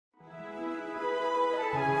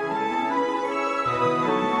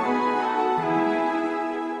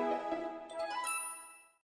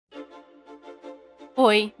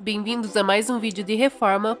Oi, bem-vindos a mais um vídeo de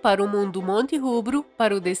reforma para o mundo Monte Rubro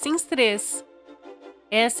para o The Sims 3.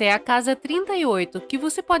 Essa é a casa 38, que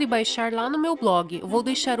você pode baixar lá no meu blog. Eu vou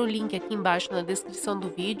deixar o link aqui embaixo na descrição do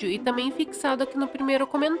vídeo e também fixado aqui no primeiro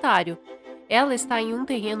comentário. Ela está em um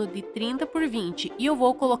terreno de 30 por 20 e eu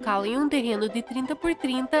vou colocá-la em um terreno de 30 por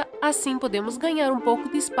 30, assim podemos ganhar um pouco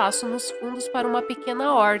de espaço nos fundos para uma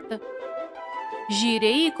pequena horta.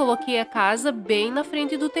 Girei e coloquei a casa bem na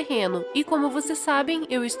frente do terreno, e como vocês sabem,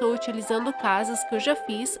 eu estou utilizando casas que eu já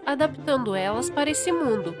fiz, adaptando elas para esse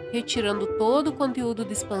mundo, retirando todo o conteúdo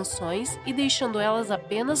de expansões e deixando elas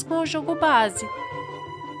apenas com o jogo base.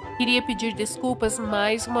 Queria pedir desculpas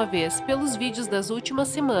mais uma vez pelos vídeos das últimas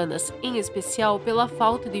semanas, em especial pela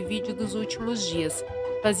falta de vídeo dos últimos dias.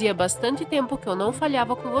 Fazia bastante tempo que eu não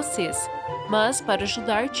falhava com vocês, mas para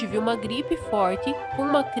ajudar tive uma gripe forte com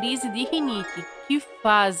uma crise de rinite. Que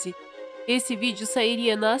fase! Esse vídeo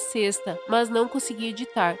sairia na sexta, mas não consegui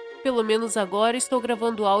editar. Pelo menos agora estou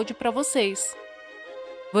gravando áudio para vocês.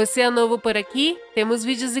 Você é novo por aqui? Temos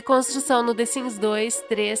vídeos de construção no The Sims 2,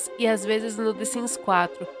 3 e às vezes no The Sims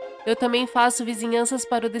 4. Eu também faço vizinhanças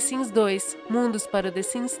para o The Sims 2, mundos para o The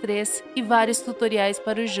Sims 3 e vários tutoriais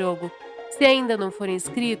para o jogo. Se ainda não for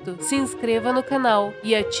inscrito, se inscreva no canal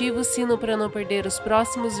e ative o sino para não perder os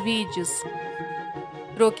próximos vídeos.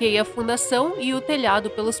 Troquei a fundação e o telhado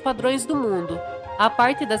pelos padrões do mundo. A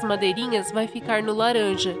parte das madeirinhas vai ficar no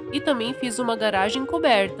laranja e também fiz uma garagem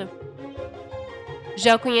coberta.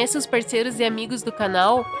 Já conhece os parceiros e amigos do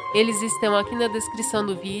canal? Eles estão aqui na descrição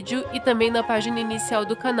do vídeo e também na página inicial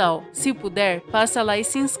do canal. Se puder, passa lá e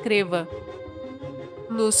se inscreva.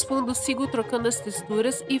 Nos fundos sigo trocando as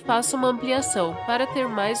texturas e faço uma ampliação para ter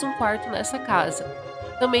mais um quarto nessa casa.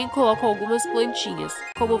 Também coloco algumas plantinhas.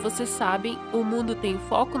 Como vocês sabem, o mundo tem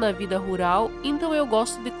foco na vida rural, então eu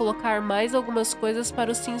gosto de colocar mais algumas coisas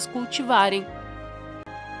para os Sims cultivarem.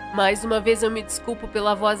 Mais uma vez eu me desculpo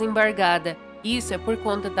pela voz embargada. Isso é por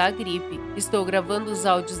conta da gripe. Estou gravando os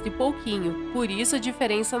áudios de pouquinho, por isso a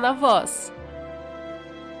diferença na voz.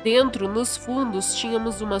 Dentro, nos fundos,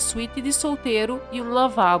 tínhamos uma suíte de solteiro e um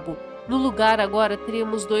lavabo. No lugar agora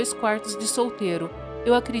teremos 2 quartos de solteiro.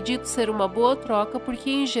 Eu acredito ser uma boa troca porque,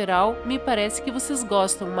 em geral, me parece que vocês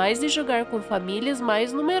gostam mais de jogar com famílias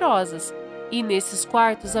mais numerosas. E nesses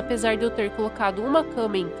quartos, apesar de eu ter colocado uma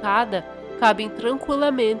cama em cada, cabem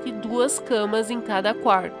tranquilamente 2 camas em cada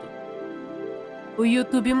quarto. O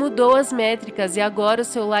YouTube mudou as métricas e agora o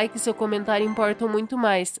seu like e seu comentário importam muito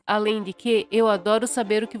mais. Além de que, eu adoro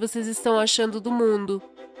saber o que vocês estão achando do mundo.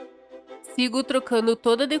 Sigo trocando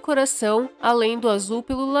toda a decoração, além do azul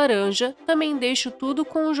pelo laranja, também deixo tudo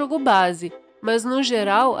com o jogo base. Mas no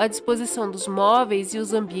geral, a disposição dos móveis e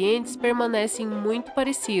os ambientes permanecem muito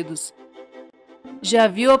parecidos. Já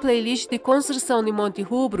viu a playlist de construção de Monte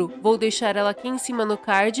Rubro? Vou deixar ela aqui em cima no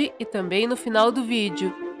card e também no final do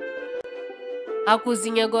vídeo. A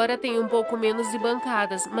cozinha agora tem um pouco menos de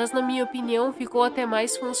bancadas, mas na minha opinião ficou até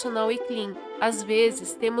mais funcional e clean. Às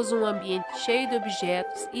vezes temos um ambiente cheio de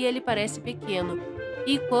objetos e ele parece pequeno.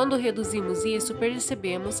 E quando reduzimos isso,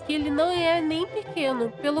 percebemos que ele não é nem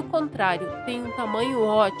pequeno, pelo contrário, tem um tamanho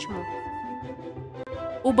ótimo.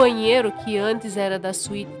 O banheiro, que antes era da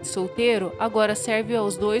suíte de solteiro, agora serve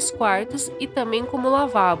aos 2 quartos e também como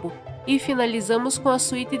lavabo. E finalizamos com a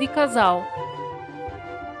suíte de casal.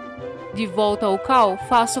 De volta ao cal,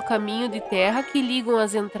 faço o caminho de terra que ligam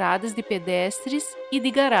as entradas de pedestres e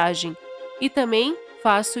de garagem. E também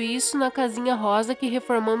faço isso na casinha rosa que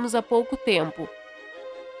reformamos há pouco tempo.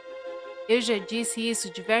 Eu já disse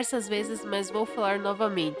isso diversas vezes, mas vou falar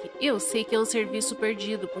novamente. Eu sei que é um serviço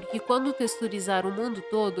perdido, porque quando texturizar o mundo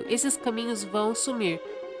todo, esses caminhos vão sumir.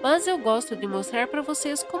 Mas eu gosto de mostrar para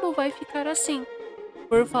vocês como vai ficar assim.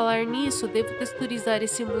 Por falar nisso, devo texturizar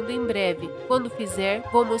esse mundo em breve. Quando fizer,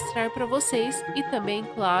 vou mostrar para vocês e também,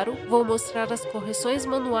 claro, vou mostrar as correções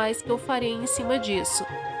manuais que eu farei em cima disso.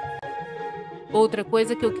 Outra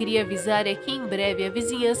coisa que eu queria avisar é que em breve a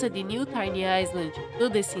vizinhança de New Tiny Island no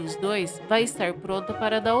The Sims 2 vai estar pronta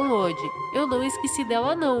para download. Eu não esqueci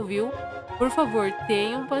dela não, viu? Por favor,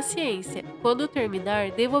 tenham paciência. Quando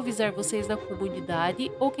terminar, devo avisar vocês na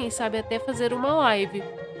comunidade ou quem sabe até fazer uma live.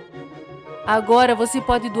 Agora você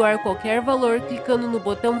pode doar qualquer valor clicando no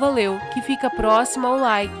botão valeu, que fica próximo ao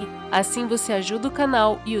like. Assim você ajuda o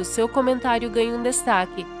canal e o seu comentário ganha um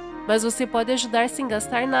destaque. Mas você pode ajudar sem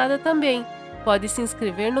gastar nada também. Pode se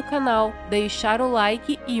inscrever no canal, deixar o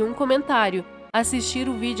like e um comentário, assistir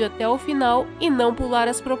o vídeo até o final e não pular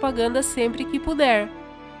as propagandas sempre que puder.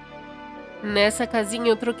 Nessa casinha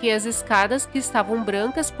eu troquei as escadas que estavam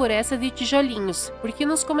brancas por essa de tijolinhos, porque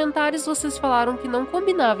nos comentários vocês falaram que não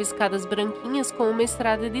combinava escadas branquinhas com uma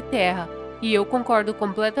estrada de terra. E eu concordo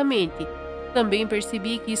completamente. Também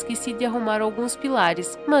percebi que esqueci de arrumar alguns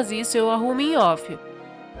pilares, mas isso eu arrumo em off.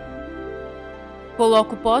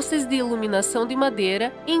 Coloco postes de iluminação de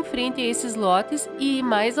madeira em frente a esses lotes e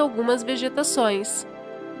mais algumas vegetações.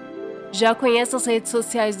 Já conhece as redes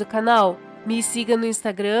sociais do canal? Me siga no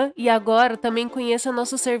Instagram e agora também conheça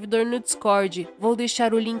nosso servidor no Discord. Vou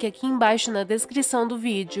deixar o link aqui embaixo na descrição do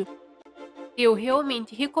vídeo. Eu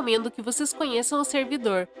realmente recomendo que vocês conheçam o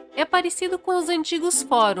servidor. É parecido com os antigos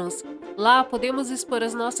fóruns. Lá podemos expor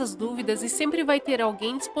as nossas dúvidas e sempre vai ter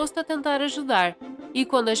alguém disposto a tentar ajudar. E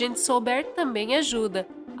quando a gente souber, também ajuda.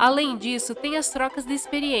 Além disso, tem as trocas de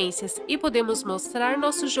experiências e podemos mostrar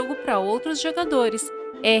nosso jogo para outros jogadores.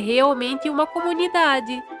 É realmente uma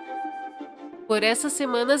comunidade. Por essas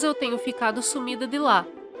semanas eu tenho ficado sumida de lá,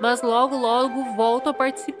 mas logo volto a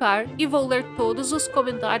participar e vou ler todos os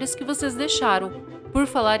comentários que vocês deixaram. Por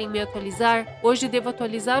falar em me atualizar, hoje devo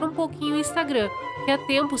atualizar um pouquinho o Instagram, que há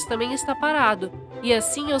tempos também está parado, e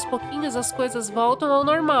assim aos pouquinhos as coisas voltam ao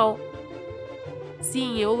normal.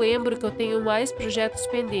 Sim, eu lembro que eu tenho mais projetos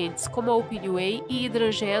pendentes, como a Última e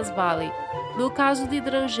Hidrangeas Valley. No caso de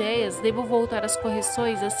Hidrangeas, devo voltar às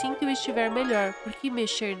correções assim que eu estiver melhor, porque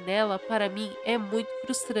mexer nela, para mim, é muito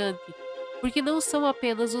frustrante. Porque não são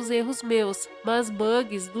apenas os erros meus, mas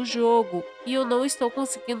bugs do jogo, e eu não estou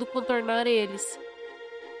conseguindo contornar eles.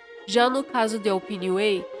 Já no caso de Última,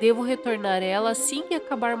 devo retornar ela assim que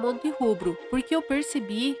acabar Monte Rubro, porque eu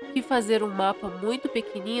percebi que fazer um mapa muito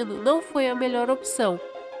pequenino não foi a melhor opção,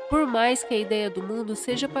 por mais que a ideia do mundo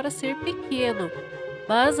seja para ser pequeno.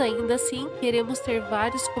 Mas ainda assim queremos ter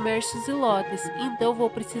vários comércios e lotes, então vou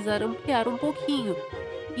precisar ampliar um pouquinho.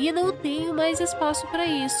 E não tenho mais espaço para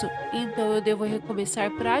isso, então eu devo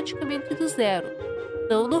recomeçar praticamente do zero.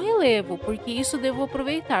 Não no relevo, porque isso devo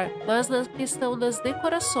aproveitar, mas na questão das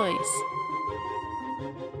decorações.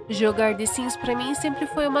 Jogar The Sims para mim sempre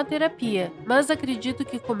foi uma terapia, mas acredito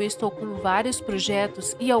que como eu estou com vários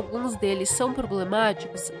projetos e alguns deles são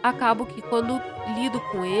problemáticos, acabo que quando lido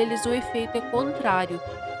com eles o efeito é contrário.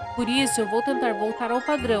 Por isso eu vou tentar voltar ao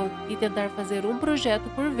padrão e tentar fazer um projeto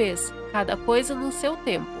por vez, cada coisa no seu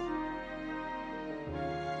tempo.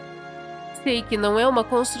 Sei que não é uma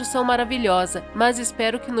construção maravilhosa, mas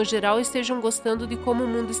espero que no geral estejam gostando de como o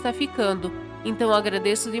mundo está ficando. Então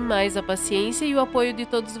agradeço demais a paciência e o apoio de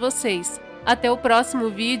todos vocês. Até o próximo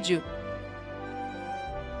vídeo!